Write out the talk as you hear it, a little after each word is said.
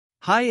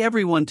Hi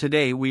everyone,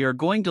 today we are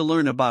going to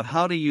learn about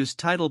how to use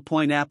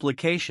TitlePoint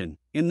application.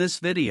 In this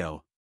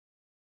video,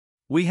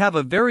 we have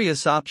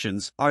various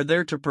options are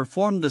there to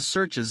perform the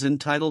searches in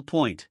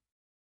TitlePoint.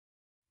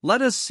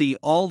 Let us see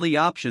all the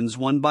options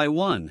one by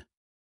one.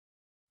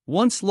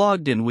 Once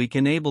logged in, we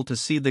can able to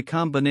see the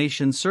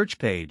combination search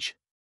page.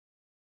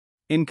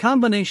 In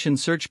combination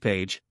search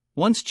page,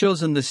 once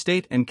chosen the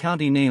state and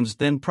county names,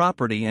 then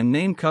property and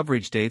name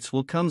coverage dates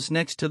will comes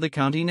next to the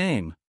county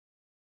name.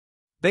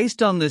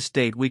 Based on this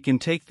date, we can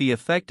take the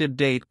effective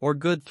date or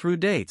good through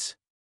dates.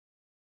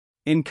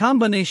 In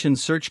combination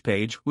search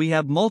page, we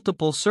have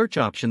multiple search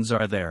options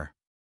are there.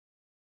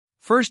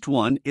 First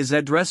one is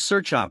address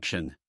search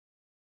option.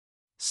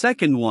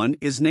 Second one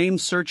is name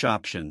search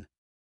option.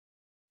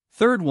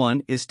 Third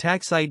one is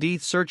tax ID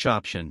search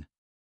option.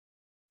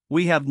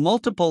 We have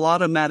multiple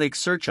automatic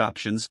search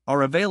options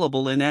are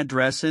available in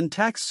address and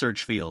tax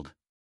search field.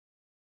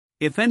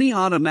 If any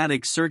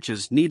automatic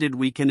searches needed,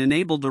 we can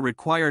enable the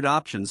required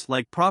options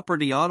like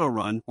property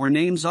autorun or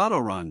names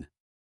autorun.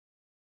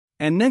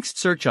 And next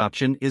search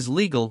option is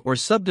legal or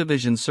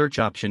subdivision search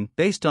option.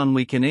 Based on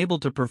we can able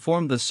to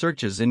perform the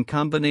searches in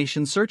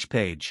combination search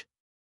page.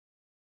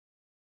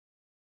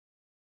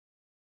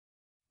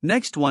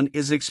 Next one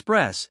is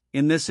Xpress.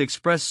 In this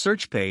Xpress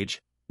search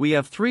page, we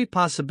have three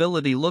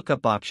possibility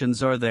lookup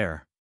options are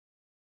there.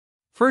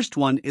 First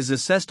one is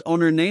assessed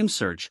owner name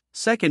search,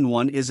 second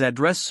one is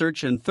address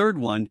search, and third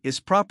one is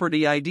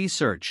property ID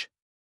search.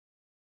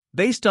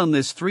 Based on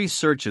this three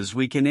searches,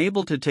 we can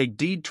able to take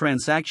deed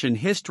transaction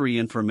history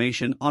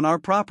information on our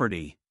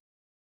property.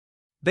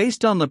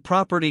 Based on the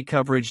property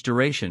coverage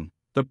duration,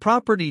 the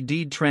property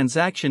deed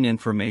transaction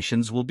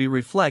informations will be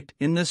reflect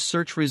in this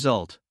search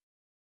result.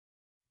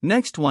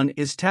 Next one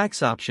is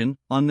tax option.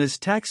 On this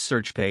tax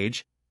search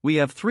page, we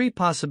have three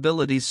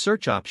possibilities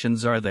search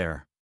options are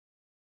there.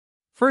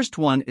 First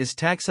one is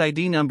tax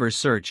ID number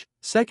search,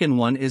 second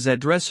one is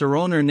address or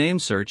owner name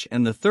search,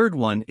 and the third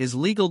one is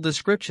legal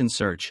description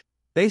search.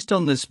 Based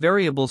on this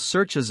variable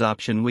searches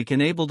option, we can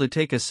able to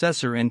take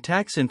assessor and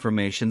tax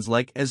informations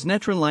like as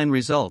netline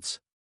results.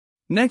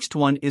 Next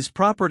one is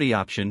property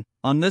option.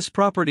 On this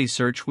property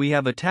search, we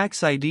have a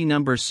tax ID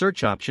number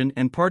search option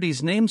and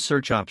parties name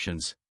search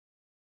options.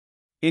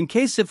 In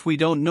case if we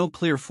don't know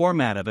clear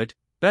format of it,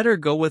 better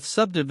go with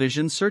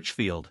subdivision search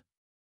field.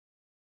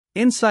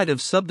 Inside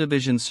of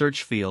subdivision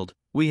search field,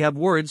 we have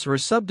words or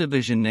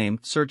subdivision name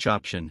search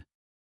option,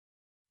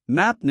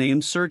 map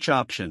name search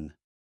option,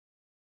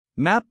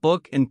 map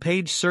book and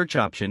page search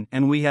option,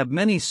 and we have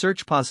many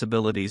search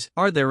possibilities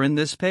are there in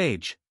this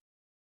page.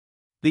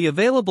 The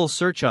available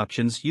search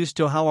options used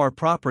to how our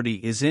property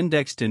is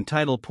indexed in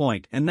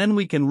TitlePoint, and then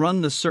we can run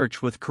the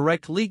search with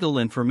correct legal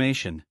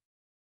information.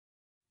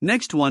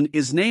 Next one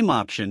is name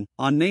option.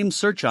 On name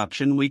search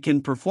option, we can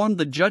perform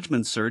the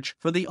judgment search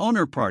for the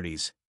owner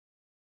parties.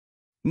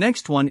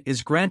 Next one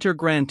is Grantor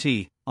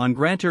Grantee. On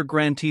Grantor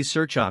Grantee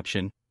search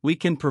option, we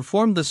can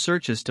perform the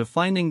searches to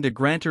finding the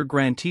Grantor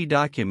Grantee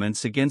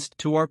documents against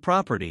to our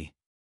property.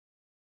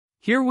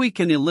 Here we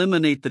can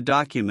eliminate the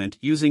document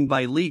using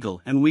by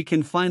legal, and we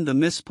can find the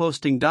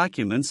misposting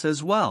documents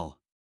as well.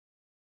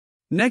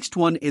 Next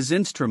one is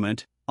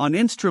instrument. On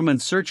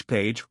instrument search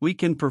page, we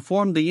can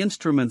perform the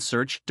instrument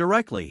search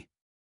directly.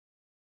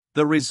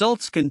 The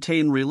results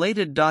contain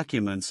related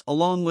documents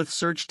along with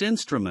searched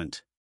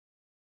instrument,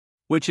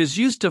 which is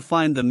used to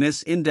find the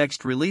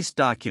misindexed release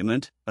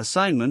document,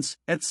 assignments,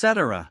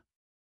 etc.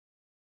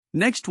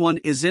 Next one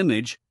is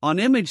image. On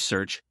image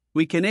search,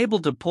 we can able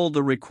to pull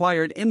the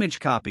required image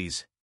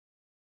copies.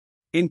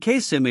 In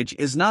case image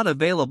is not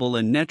available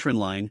in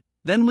netline,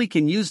 then we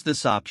can use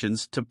this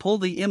options to pull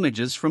the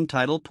images from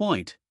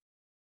TitlePoint.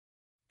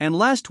 And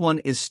last one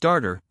is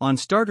starter. On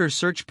starter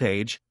search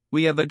page,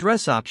 we have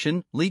address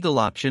option, legal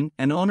option,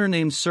 and owner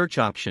name search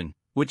option,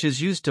 which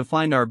is used to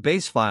find our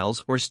base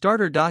files or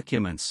starter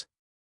documents.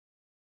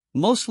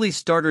 Mostly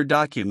starter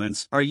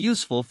documents are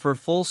useful for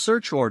full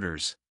search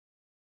orders.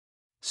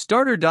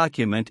 Starter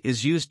document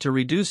is used to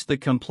reduce the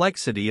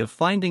complexity of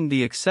finding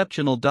the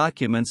exceptional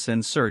documents,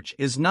 and search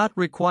is not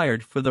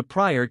required for the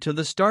prior to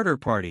the starter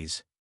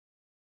parties.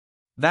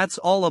 That's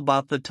all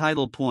about the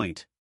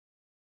TitlePoint.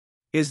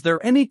 Is there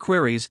any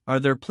queries? Are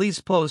there?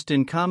 Please post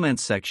in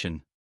comments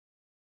section.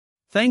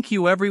 Thank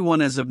you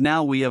everyone. As of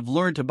now, we have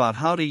learned about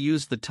how to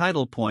use the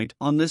TitlePoint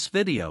on this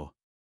video.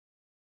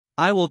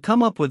 I will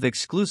come up with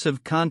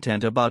exclusive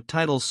content about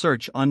title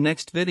search on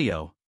next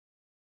video.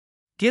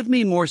 Give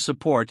me more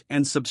support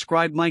and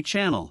subscribe my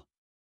channel.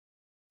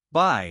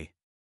 Bye.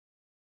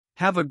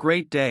 Have a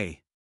great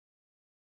day.